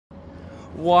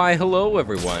Why, hello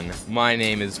everyone. My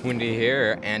name is Wendy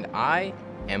here, and I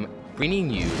am bringing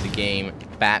you the game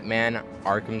Batman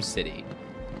Arkham City.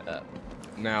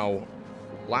 Now,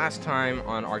 last time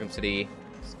on Arkham City,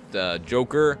 the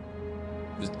Joker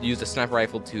used a sniper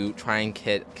rifle to try and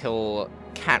kill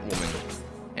Catwoman,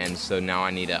 and so now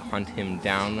I need to hunt him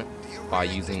down by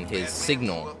using his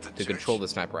signal to control the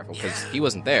sniper rifle, because he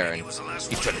wasn't there and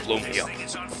he tried to blow me up.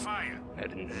 I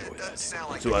didn't enjoy that,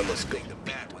 so I must go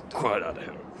beat the crud out of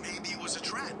him.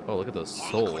 Oh, look at those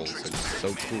souls. They're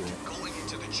so cool.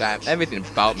 Everything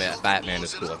about Batman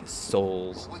is cool. Like his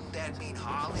souls. I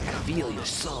feel your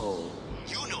soul.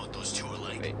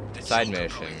 Wait, side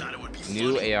mission.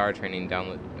 New AR training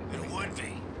download.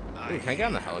 Ooh, can I get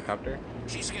on the helicopter?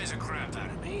 She scares the crap out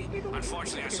of me.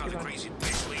 Unfortunately, I saw the crazy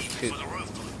bitch leave before the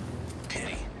roof blew.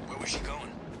 Penny, where was she going?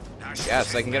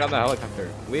 Yes, I can get on the helicopter.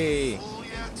 Whee!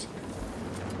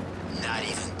 Not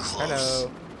even close.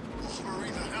 Hello.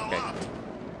 Okay.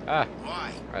 Ah.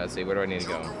 Why? Alright, let's see. Where do I need to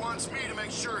go? Joker wants me to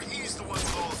make sure he's the one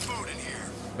with all the food in here.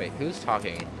 Wait, who's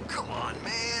talking? Come on,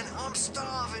 man. I'm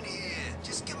starving here.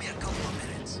 Just give me a couple of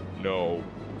minutes. No.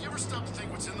 You ever stop to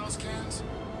think what's in those cans?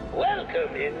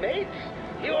 Welcome, inmates.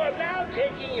 You are now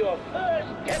taking your first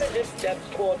tentative steps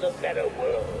towards a better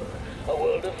world. A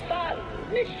world of fun,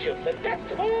 mischief, and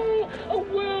best of all, a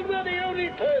world where the only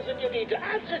person you need to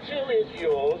answer to is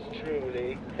yours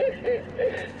truly.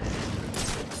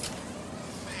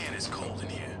 Man, it's cold in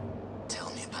here. Tell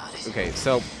me about it. Okay,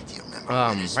 so,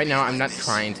 right now I'm not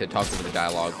trying to talk over the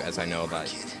dialogue, as I know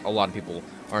that a lot of people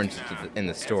are interested in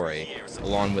the story,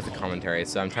 along with the commentary,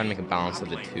 so I'm trying to make a balance of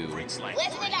the two. Listen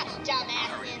up,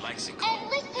 dumbasses, and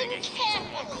listen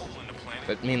carefully.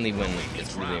 But mainly when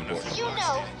it's really important. You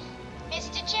know,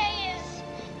 Mr. J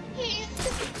he's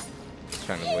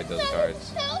Trying to avoid those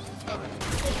guards.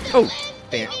 Oh,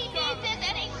 damn. He needs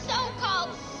any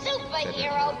so-called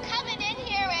superhero coming in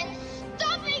here and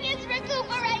stopping his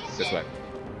recuperation. This way.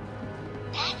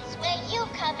 That's where you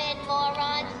come in,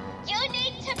 morons. You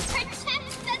need to protect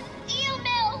the steel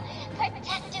mill.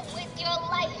 Protect it with your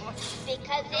life.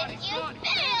 Because if you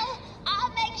fail, I'll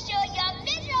make sure your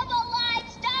miserable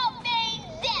lives don't mean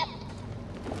zip.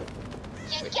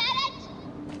 You get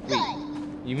it?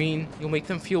 Good. You mean you'll make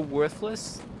them feel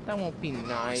worthless? That won't be We're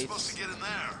nice. supposed to get in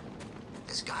there.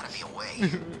 There's gotta be a way.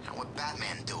 How would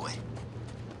Batman do it?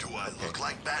 Do I look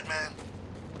like Batman?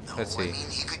 No, Let's see. I mean,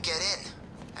 he could get in.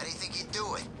 How do you think he'd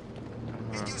do it?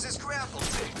 He'd use his grapple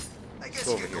thing. I guess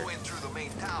he Over could go here. in through the main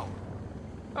tower.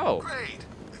 Oh, Great.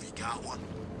 Have you got one?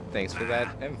 thanks for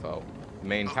that info.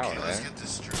 Main tower, Okay, let's eh? get this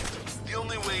straight. The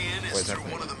only way in Where's is that through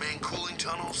thing? one of the main cooling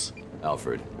tunnels.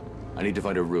 Alfred, I need to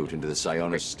find a route into the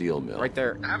Sionis steel mill. Right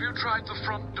there. Have you tried the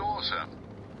front door, sir?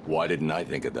 Why didn't I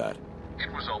think of that?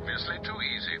 It was obviously too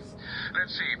easy.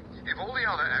 Let's see. If all the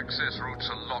other access routes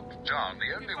are locked down,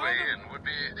 the only way in would be...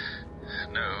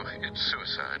 No, it's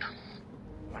suicide.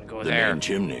 I want to go The there. main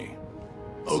chimney.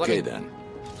 So let Okay me- then.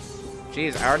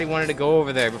 Jeez, I already wanted to go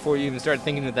over there before you even started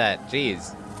thinking of that.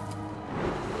 Jeez.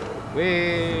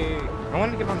 Whee! I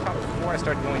wanted to get on top before I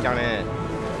started going down it.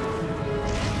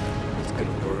 It's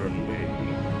gonna burn me.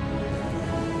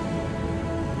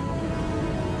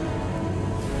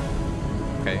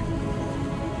 Okay.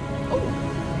 Oh!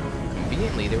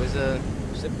 Conveniently, there was a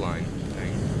zip line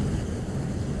thing.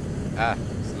 Ah,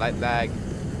 slight lag.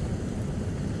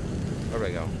 Where do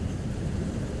I go?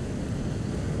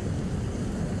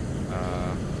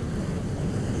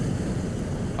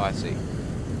 Oh, I see.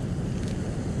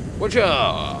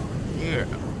 Whatcha? Yeah.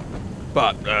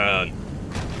 Batman.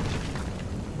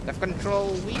 Left control,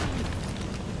 whee.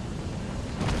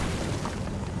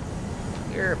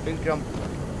 Here, big jump.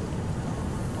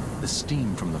 The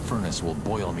steam from the furnace will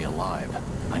boil me alive.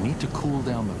 I need to cool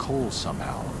down the coal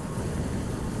somehow.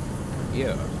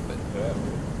 Yeah, but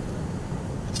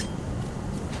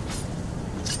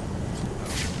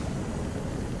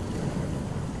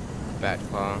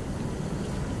Batclaw.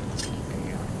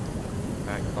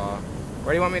 Batclaw.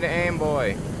 Where do you want me to aim,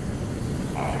 boy?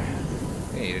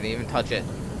 Hey, you didn't even touch it.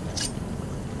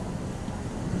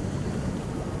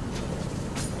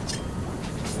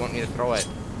 You want me to throw it?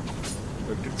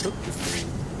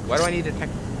 Why do I need to tech?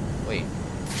 Wait.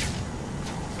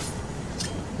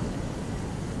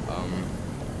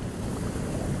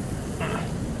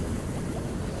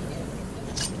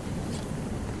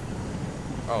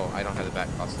 Oh, I don't have the back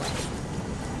cost left.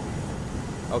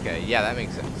 Okay, yeah, that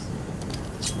makes sense.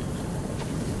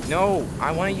 No,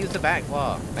 I want to use the back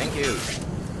claw. Thank you.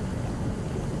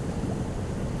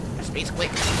 Space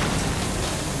quick.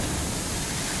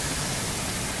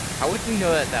 How would you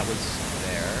know that that was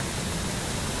there?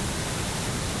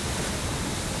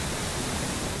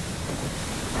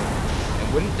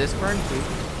 Wouldn't this burn too?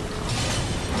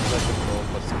 Select control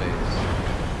plus space.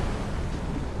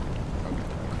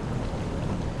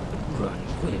 Run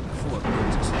quick before it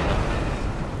puts us down.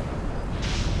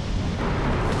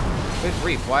 Good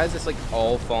grief, why is this like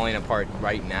all falling apart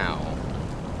right now?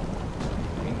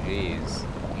 I mean, jeez.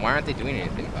 Why aren't they doing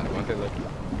anything about it? Why aren't they like,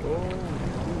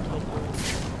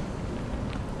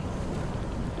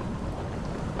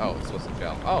 oh, it's supposed to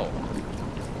gel. Oh.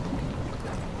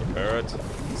 Prepare it.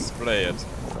 Spray it.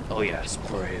 Oh yeah,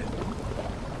 spray it.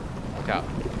 Look out.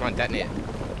 Come on, detonate it.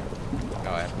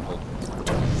 Oh, I have to hold.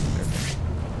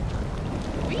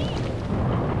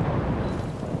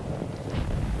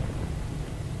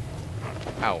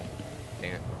 Ow.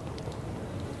 Dang it.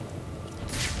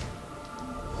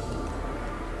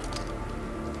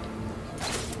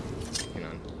 Hang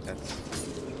on. That's...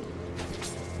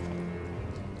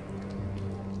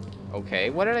 Okay,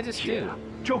 what did I just do?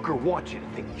 Joker wants you to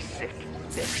think he's sick.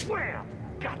 Then wham!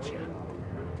 Gotcha.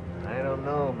 I don't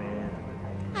know, man.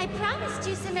 I promised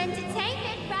you some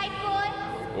entertainment, right, boy?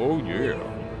 Oh, yeah.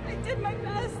 I did my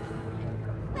best.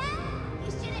 Well,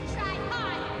 you should have tried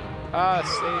harder. Ah,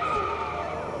 safe.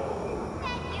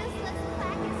 That useless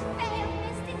quack has failed,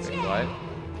 Mr. J. What?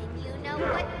 And you know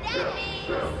what that means.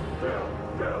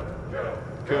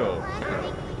 Cool. Well, I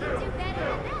think we can do better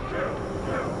than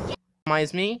that.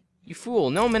 Minimize me? You fool.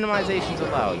 No minimizations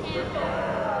allowed.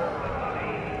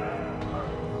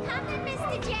 Come in,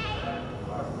 Mr. J.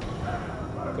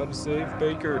 Gotta save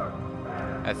Baker.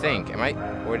 I think. Am I?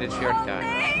 Or did she already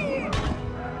die?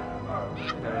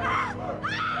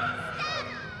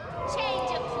 Change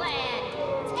of plan.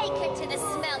 Take her to the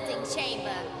smelting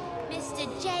chamber. Mr.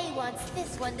 J wants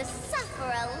this one to suffer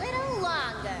a little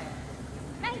longer.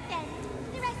 Right then.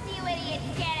 The rest of you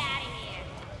idiots, get out of here.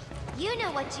 You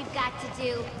know what you've got to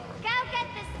do. Go get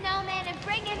the snowman and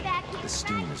bring him back here. The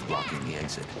steam is blocking the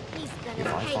exit. He's gonna If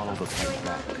I hate follow the what's going pipe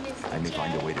back, on with Mr. I may J.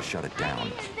 find a way to shut it I down.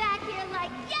 need him back here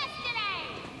like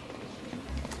yesterday.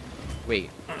 Wait,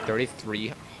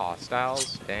 33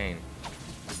 hostiles? Dang.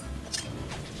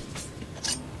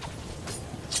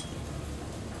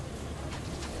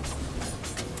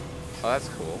 Oh, that's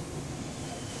cool.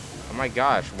 Oh my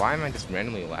gosh, why am I just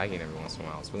randomly lagging every once in a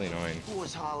while? It's really annoying. Who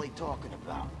was Holly talking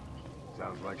about?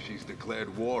 Sounds like she's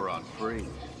declared war on Freeze.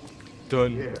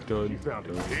 Done, done.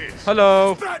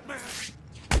 Hello! Batman!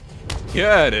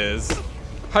 Yeah, it is.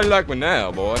 How you like me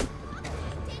now, boy?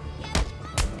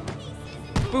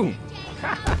 Boom!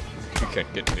 You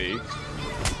can't get me.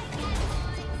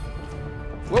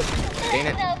 Whoop! Dang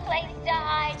it. There's no place to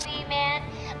hide me, man.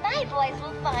 My boys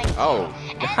will find Oh.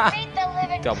 you and beat the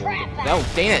living Double. crap out No,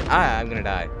 of dang it. I'm gonna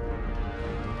die.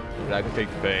 But I can take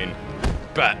the pain.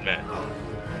 Batman.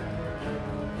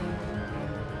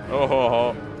 Oh ho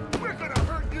ho. We're gonna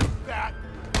hurt you, Bat!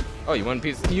 Oh, you want a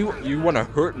piece? You want to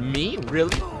hurt me?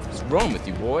 Really? What's wrong with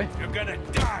you, boy? You're gonna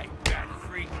die, Bat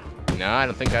Freak! No, I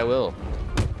don't think I will.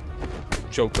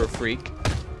 Joker freak.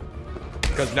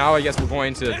 Because now I guess we're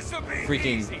going to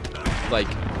freaking, like,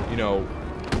 you know,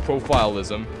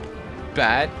 profilism.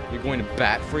 Bat? You're going to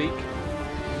bat freak?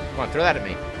 Come on, throw that at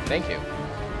me. Thank you.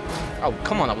 Oh,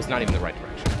 come on, that was not even the right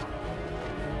direction.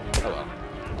 Oh well.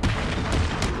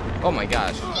 Oh my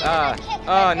gosh.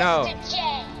 Oh no. Mr.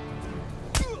 J.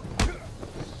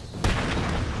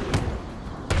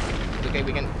 Okay,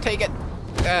 we can take it.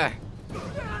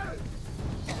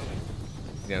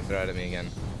 He's gonna throw it at me again.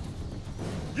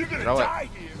 You're gonna Throw it. die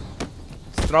here!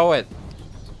 Just throw it.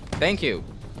 Thank you.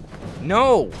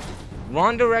 No!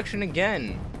 Wrong direction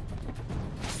again.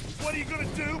 What are you gonna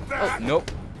do, Oh, Bat? nope.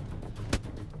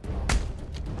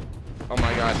 Oh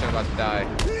my gosh, I'm about to die.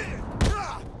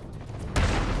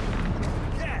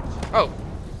 Oh!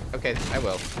 Okay, I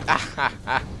will.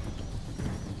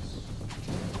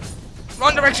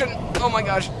 Wrong direction! Oh my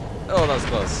gosh. Oh, that was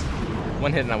close.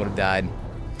 One hit and I would have died.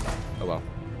 Oh well.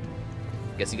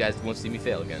 Guess you guys won't see me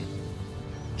fail again.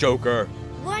 Joker.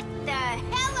 What the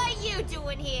hell are you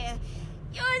doing here?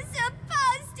 You're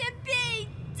supposed to be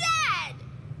dead!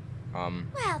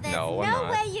 Well, there's no, I'm no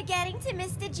not. way you're getting to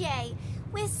Mr. J.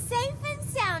 We're safe and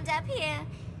sound up here.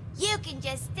 You can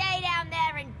just stay down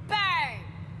there and burn!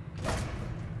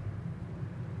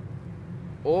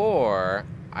 Or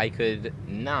I could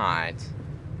not,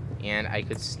 and I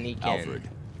could sneak in. Alfred,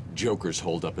 Joker's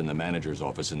holed up in the manager's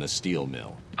office in the steel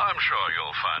mill. I'm sure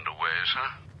you'll find a way, sir.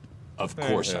 Of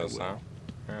course I will.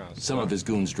 Some of his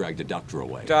goons dragged a doctor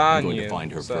away. I'm going to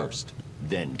find her first,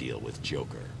 then deal with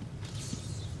Joker.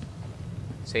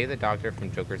 Say the doctor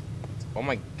from Joker's... Oh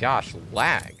my gosh,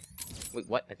 lag. Wait,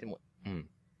 what? I didn't...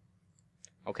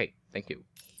 Okay, thank you.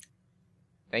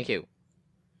 Thank you.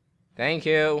 Thank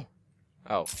you.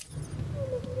 Oh.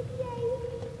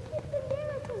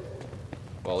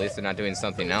 Well, at least they're not doing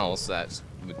something else that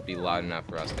would be loud enough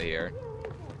for us to hear.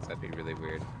 That'd be really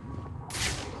weird.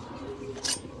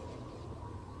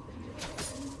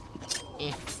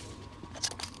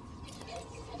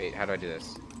 Wait, how do I do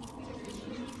this?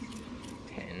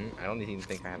 10? I don't even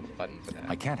think I have a button for that.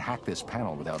 I can't hack this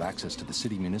panel without access to the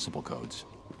city municipal codes.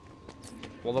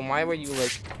 Well, then why were you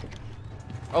like...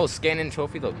 Oh, scan in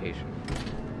trophy location.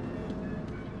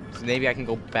 So maybe I can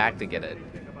go back to get it.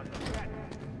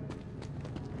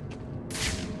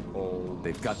 Oh.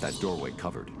 They've got that doorway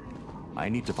covered. I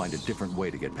need to find a different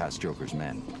way to get past Joker's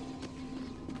men.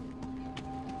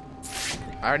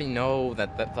 I already know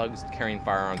that thugs carrying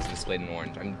firearms are displayed in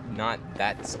orange. I'm not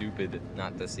that stupid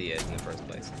not to see it in the first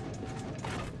place.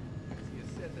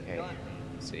 Okay,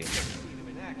 let's see. And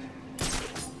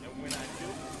when I do,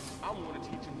 I want to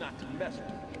teach him not to mess with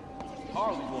me.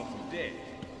 Harley wants him dead.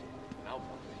 And I want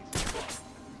a piece of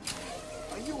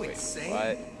fun. Are you Wait, insane?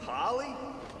 what? Harley?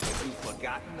 Have you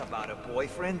forgotten about a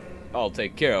boyfriend? I'll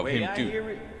take care of him I too. hear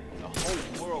it, the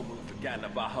whole world would have forgotten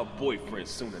about her boyfriend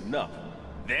soon enough.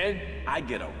 Then I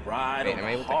get a ride Wait, on am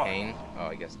I able to heart. cane? Oh,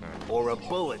 I guess not. Or a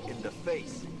bullet in the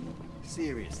face?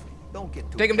 Seriously, don't get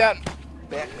too... Take him down!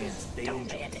 Batman's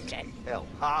dangerous. Hell,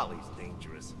 Harley's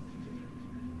dangerous.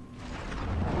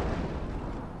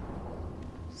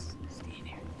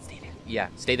 Stay there. Yeah,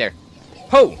 stay there.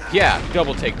 Ho! Yeah,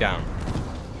 double takedown.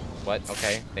 What?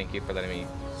 Okay, thank you for letting me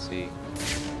see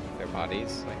their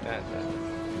bodies like that.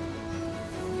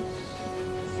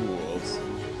 Fools.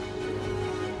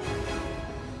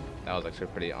 That was actually a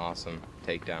pretty awesome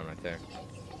takedown right there.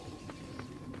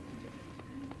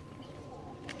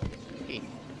 I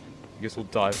guess we'll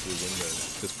dive through the window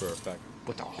just for effect.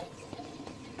 What the?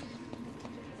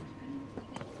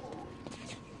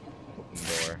 Open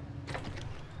door.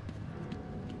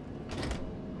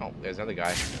 Oh, there's another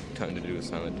guy trying to do a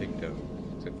silent takedown.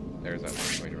 So there's that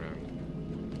one going around.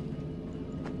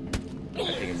 I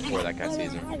take him before that guy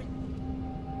sees him.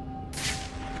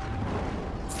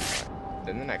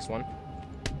 Then the next one.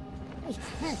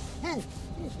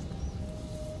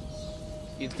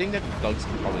 You'd think that the thugs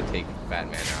could probably take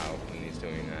Batman out when he's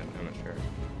doing that. I'm not sure.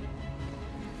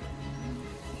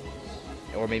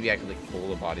 Or maybe I could like pull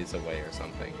the bodies away or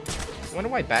something. I wonder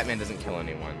why Batman doesn't kill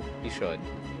anyone. He should.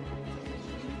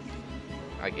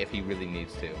 Like if he really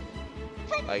needs to.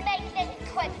 Let's Like, make this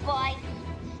quick, boy.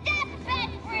 Step back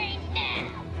free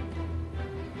now.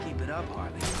 Keep it up,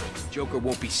 Harley. Joker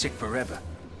won't be sick forever.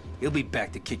 He'll be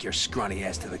back to kick your scrawny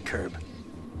ass to the curb.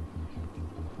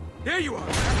 There you are!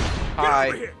 Hi.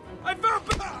 Get over here! I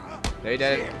found... they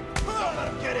did it. Let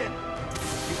him get in.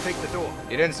 You take the door.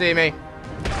 You didn't see me.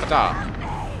 What's up?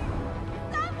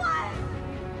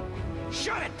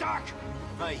 Shut it, Doc!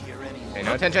 I hear any... Pay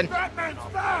no attention. Batman's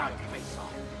back!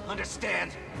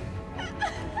 Understand?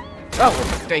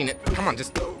 Oh, dang it. Come on,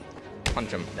 just punch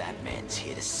him. Batman's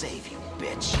here to save you,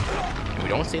 bitch. We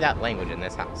don't see that language in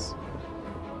this house.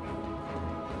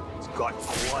 It's got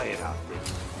quiet out there.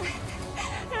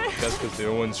 That's because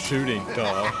no one's shooting,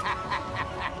 duh.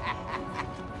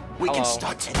 We Hello. can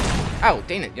start it. Oh,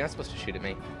 dang it. You're not supposed to shoot at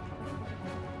me.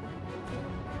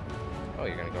 Oh,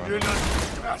 you're gonna go You're on. not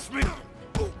getting past me!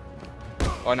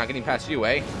 Oh, not getting past you,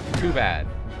 eh? Too bad.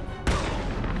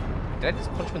 Did I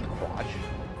just punch him in the crotch?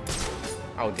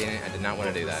 Oh, dang it. I did not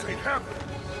want to do that. This ain't happening.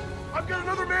 I've got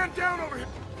another man down over here!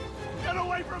 Get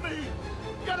away from me!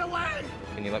 Get away!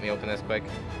 Can you let me open this quick?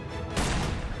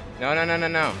 No, no, no, no,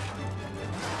 no.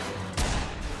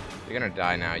 You're gonna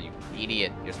die now, you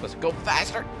idiot. You're supposed to go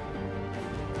faster.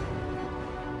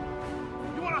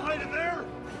 You wanna hide in there?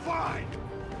 Fine!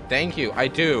 Thank you, I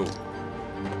do.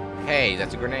 Hey,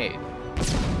 that's a grenade.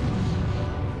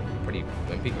 Pretty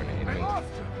wimpy grenade. I mean,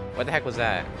 what the heck was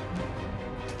that?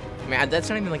 Man, that's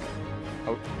not even like...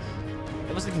 Oh,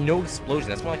 that was like no explosion.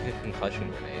 That's more like a concussion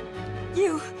grenade.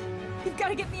 You've got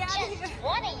to get me out of here. Just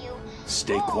one of you.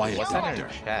 Stay quiet, What's that in Doctor.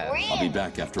 your chest? I'll be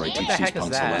back after I What teach the these heck is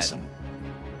punks a that? lesson.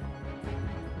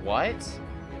 What?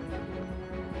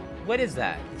 What is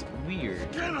that? It's weird.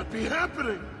 Cannot be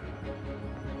happening!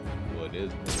 What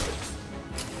is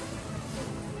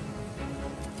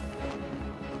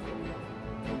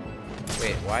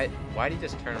Wait, why did he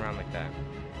just turn around like that?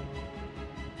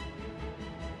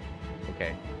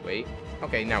 Okay, wait.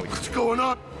 Okay, now we What's going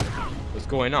on? What's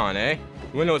going on, eh? You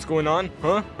wanna know what's going on?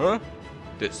 Huh? Huh?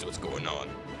 This is what's going on.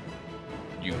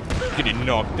 You getting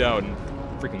knocked out and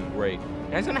freaking great.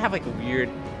 And he's gonna have like a weird,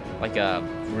 like a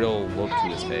real look to How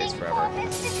his do you face think forever. poor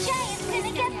Mr. J is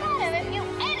gonna get better if you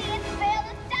idiots fail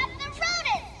to stop the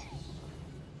rodents?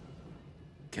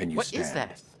 Can you What stand? is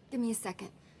that? Give me a second.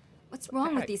 What's wrong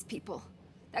with heck? these people?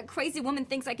 That crazy woman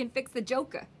thinks I can fix the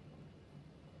Joker.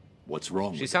 What's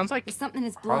wrong? She sounds like There's something in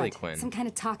his Harley blood. Quinn. Some kind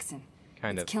of toxin.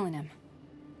 Kind It's of. killing him.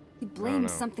 He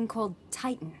blames something called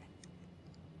Titan.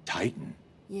 Titan?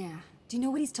 Yeah. Do you know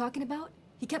what he's talking about?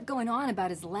 He kept going on about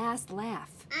his last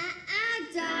laugh.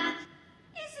 Doc.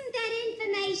 Isn't that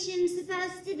information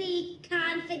supposed to be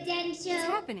confidential? What's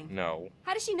happening? No.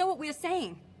 How does she know what we're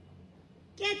saying?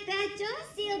 Get that door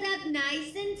sealed up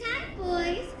nice and tight,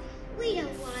 boys. We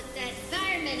don't want that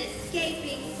fireman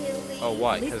escaping till we... Oh,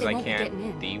 what? At least Because they I won't be can't getting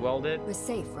in. de-weld it? We're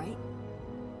safe, right?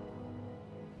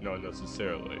 Not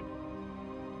necessarily.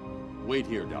 Wait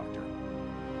here, Doctor.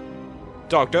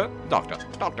 Doctor. What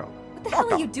the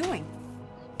hell are you doing?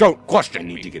 Don't question I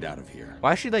me. need to get out of here.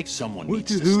 Why is she like, Someone what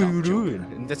needs the to hell stop are you doing?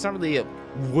 Joker. And that's not really a,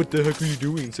 what the heck are you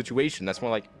doing situation. That's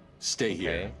more like, Stay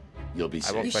here. okay. You'll be I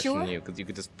safe. won't You question sure? you, because you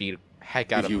could just beat the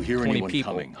heck out If you of hear 20 anyone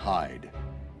people. coming, hide.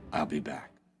 I'll be back.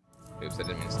 Oops, I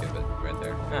didn't mean to skip it right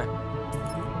there.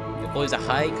 Huh. Deploys a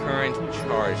high current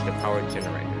charge to power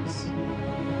generators.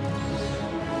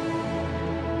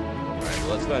 Alright, well,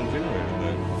 let's go ahead and generate it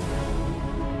then.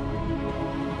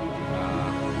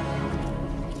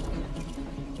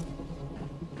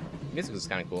 Music is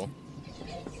kind of cool.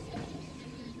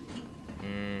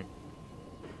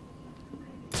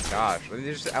 Gosh,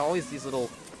 there's always these little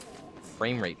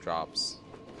frame rate drops.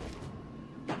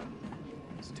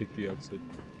 Let's take the exit.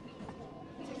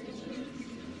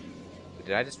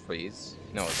 Did I just freeze?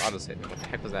 No, it's auto saving. What the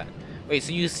heck was that? Wait,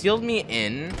 so you sealed me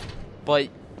in, but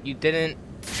you didn't.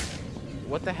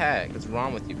 What the heck is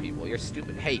wrong with you people? You're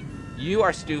stupid. Hey, you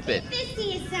are stupid. Keep this to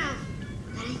yourself.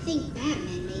 But I think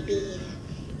Batman may be here.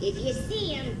 If you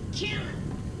see him, kill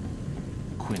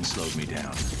him. Quinn slowed me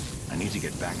down. I need to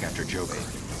get back after Joker. Wait,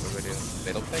 what do I do?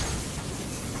 Fatal pick?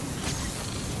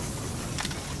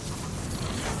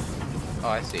 Oh,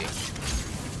 I see.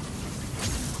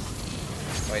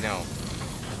 Wait, no.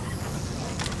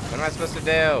 What am I supposed to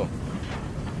do?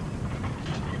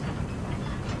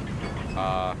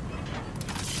 I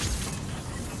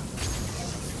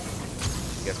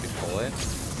guess we pull it.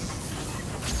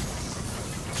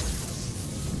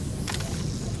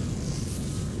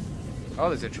 Oh,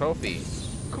 there's a trophy.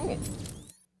 Cool.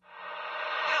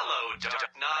 Hello, Dark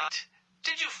Knight.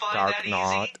 Did you find Dark that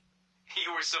Knight. easy?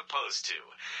 You were supposed to.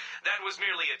 That was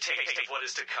merely a taste of what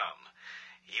is to come.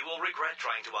 You will regret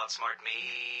trying to outsmart me.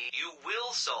 You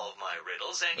will solve my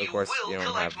riddles, and Of course, you you will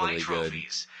don't collect have my really good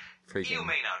trophies. freaking You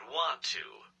may not want to,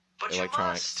 but you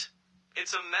electronics. must.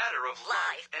 It's a matter of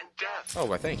life and death. Oh,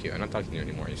 well, thank you. I'm not talking to you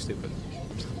anymore. You're stupid.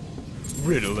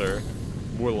 Riddler.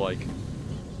 More like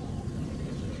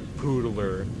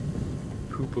Poodler.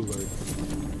 Poopaler.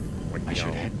 I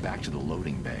should head back to the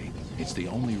loading bay. It's the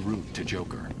only route to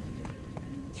Joker.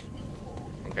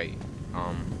 Okay,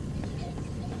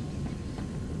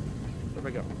 where'd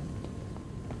I go?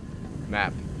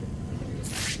 Map.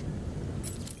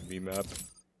 V-map.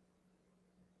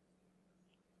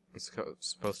 It's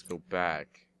supposed to go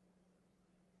back.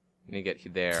 I need to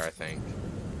get there, I think.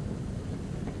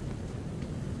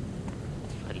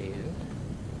 Hello?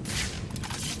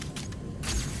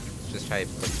 Just try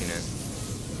pushing it.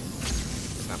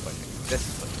 It's not pushing. This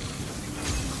is pushing.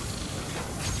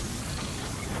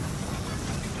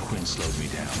 Quinn slowed me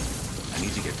down. I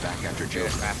need to get back after Get Joker.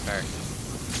 it faster.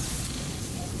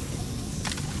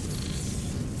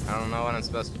 I don't know what I'm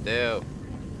supposed to do.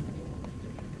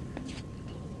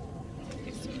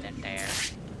 You see that there?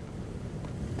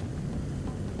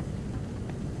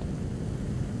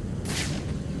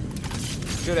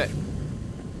 Shoot it.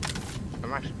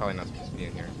 I'm actually probably not supposed to be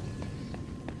in here.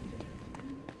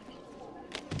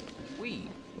 Wee.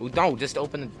 Oh, no, just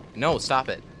open the... No, stop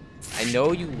it. I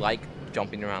know you like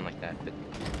jumping around like that, but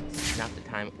it's not the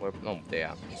time or... No,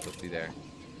 yeah, I'm supposed to be there.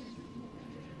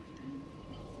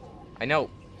 I know.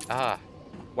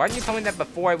 Why didn't you tell me that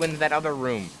before I went into that other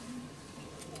room?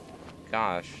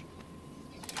 Gosh.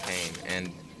 Pain.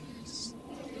 And...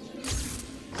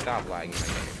 Stop lagging my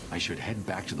game. I should head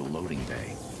back to the loading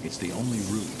bay. It's the only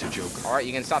route to Joker. Alright,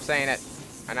 you can stop saying it.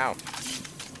 I know.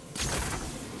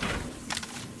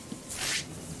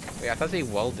 Wait, I thought they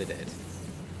welded it.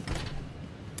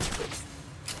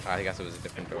 I guess it was a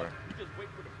different door. We just wait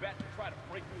for the bat to try to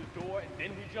break through the door and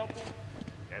then we jump him?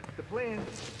 That's the plan.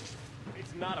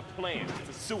 It's not a plan.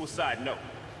 It's a suicide note.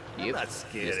 Yep. I'm not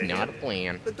scared It's of not him. a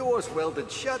plan. The door's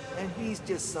welded shut, and he's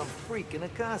just some freak in a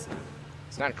costume.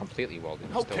 It's not completely welded.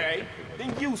 It's still Okay,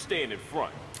 completely- then you stand in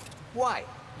front. Why,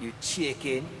 you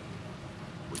chicken?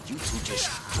 Would you two just...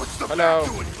 What's the Hello.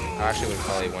 bat doing? I actually would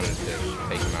probably wanted to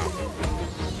take him out.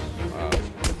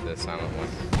 With the silent one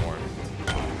more.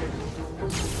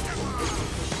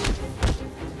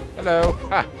 Hello.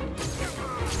 Ha.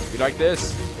 You like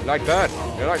this? You like that?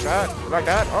 You like that? You like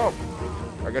that? Oh,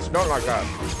 I guess you don't like that.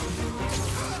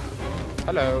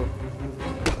 Hello.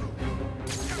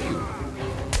 Pew.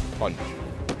 Punch.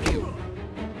 Pew.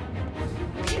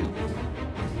 Pew.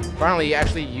 Finally, he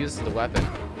actually used the weapon.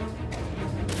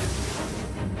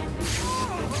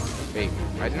 Wait,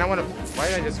 I did not want to. Why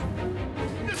did I just?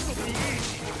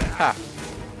 Ha!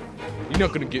 You're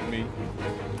not gonna get me.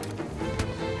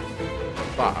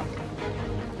 Fuck.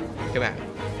 Come on.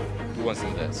 Who wants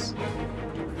some of this?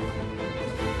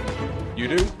 You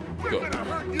do? Good.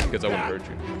 Because I won't hurt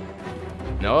you.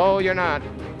 No, you're not.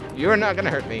 You're not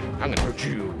gonna hurt me. I'm gonna hurt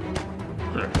you.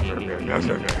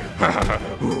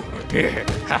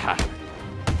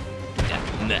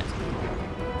 Net.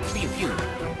 Pew pew.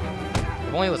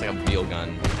 If only it was like a real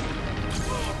gun.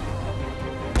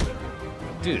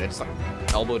 Dude, I just like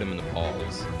elbowed him in the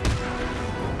balls.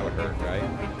 That would hurt, right?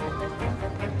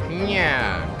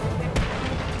 Yeah.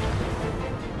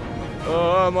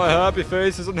 Oh, my happy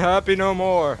face isn't happy no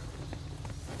more.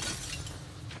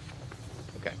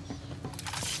 Okay.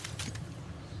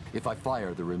 If I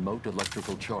fire the remote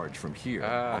electrical charge from here,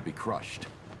 I'll be crushed.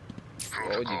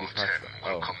 Protocol 10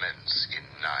 will commence in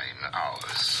 9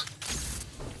 hours.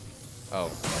 Oh.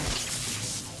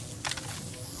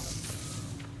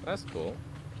 That's cool.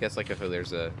 Guess like if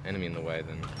there's an enemy in the way,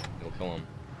 then it'll kill him.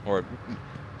 Or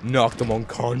knock them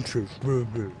unconscious.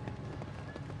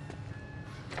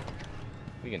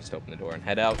 We can just open the door and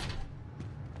head out.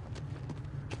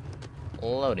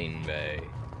 Loading bay.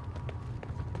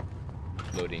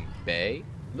 Loading bay?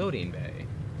 Loading bay.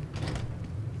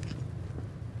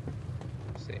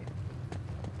 Let's see.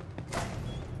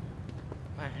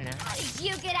 How did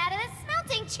you get out of the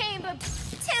smelting chamber?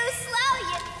 Too slow,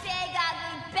 you big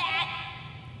ugly bat!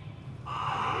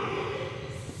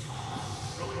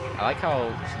 I like how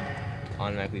she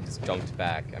automatically just jumped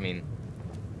back. I mean,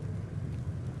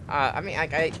 I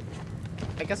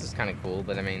guess it's kind of cool,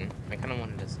 but I mean, I kind of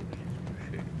wanted to see what she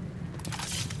shoot.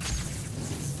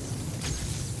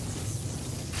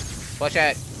 Push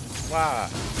it! Wow!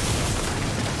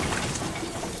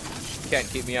 Can't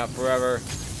keep me up forever.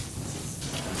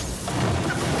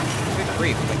 Good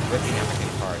grief, like ripping everything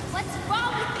apart. What's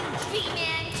wrong with you,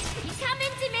 G-Man? You come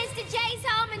into Mr. J's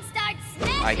home and start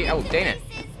smashing Oh, dang it.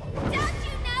 pieces. Don't you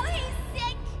know he's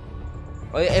sick?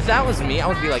 Well, if that was me, I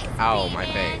would be like, ow, my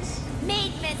face.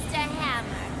 Meet Mr.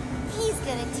 Hammer. He's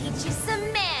gonna teach you some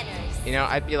manners. You know,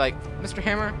 I'd be like, Mr.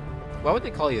 Hammer, why would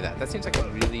they call you that? That seems like a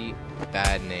really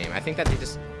bad name. I think that they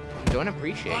just don't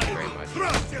appreciate you very much.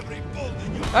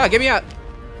 Ah, give me a...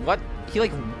 What? He,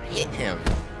 like, hit him.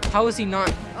 How is he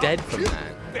not dead from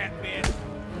that?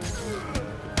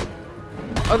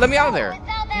 Oh, let me out of there. With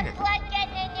all that blood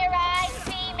getting in your eyes,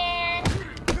 B-Man.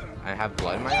 I have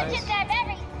blood in my eyes? You deserve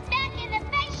every smack in the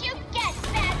face you get,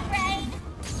 fat brain.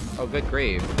 Oh, good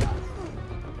grief.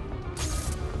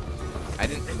 I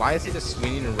didn't... Why is he just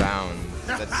swinging around?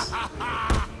 That's...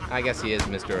 I guess he is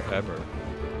Mr. Hammer.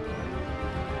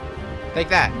 Take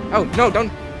that. Oh, no,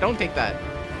 don't take that.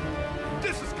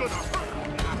 This is gonna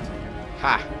hurt.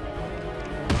 Ha.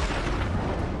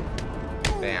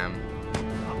 Bam.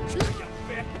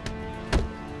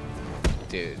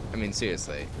 Dude, I mean,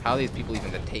 seriously. How are these people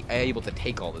even able to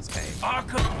take all this pain?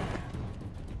 Arkham.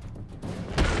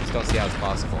 I just don't see how it's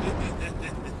possible.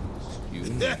 You.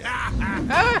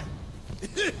 Ah!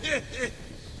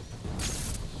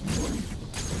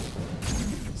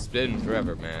 Spin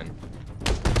forever, man.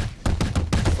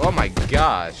 Oh my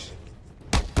gosh.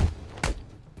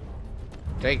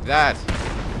 Take that.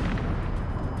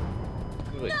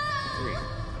 Good grief.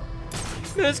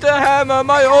 Mr. Hammer,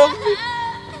 my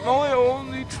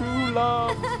only true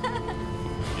love.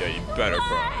 Yeah, you better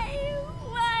cry.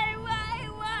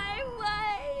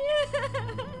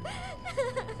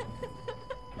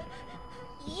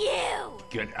 You!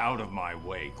 Get out of my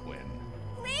way, Quinn.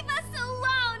 Leave us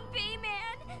alone,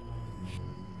 B-Man!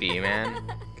 B-Man?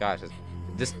 Gosh,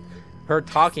 her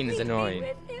talking is annoying.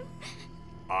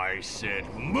 I said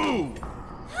move!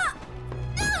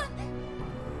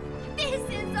 This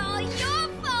is all your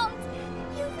fault!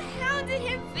 You've hounded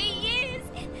him for years,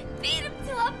 beat him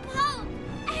to a pulp,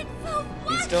 and for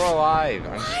what? He's still alive,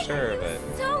 I'm Why sure are of you it.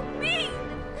 so mean!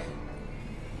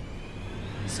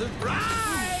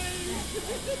 Surprise!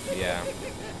 Yeah.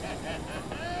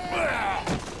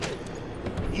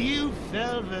 You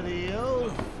fell for the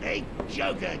old fake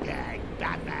Joker gag,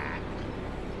 Batman.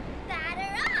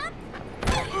 Batter up!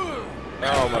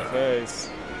 Oh, my face.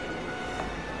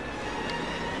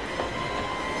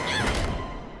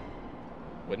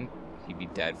 Wouldn't he be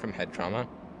dead from head trauma?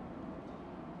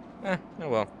 Oh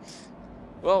well.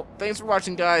 Well, thanks for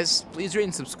watching, guys. Please rate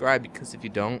and subscribe, because if you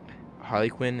don't, Harley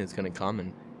Quinn is gonna come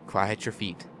and cry at your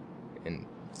feet, and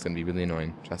it's gonna be really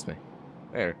annoying. Trust me.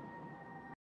 Later.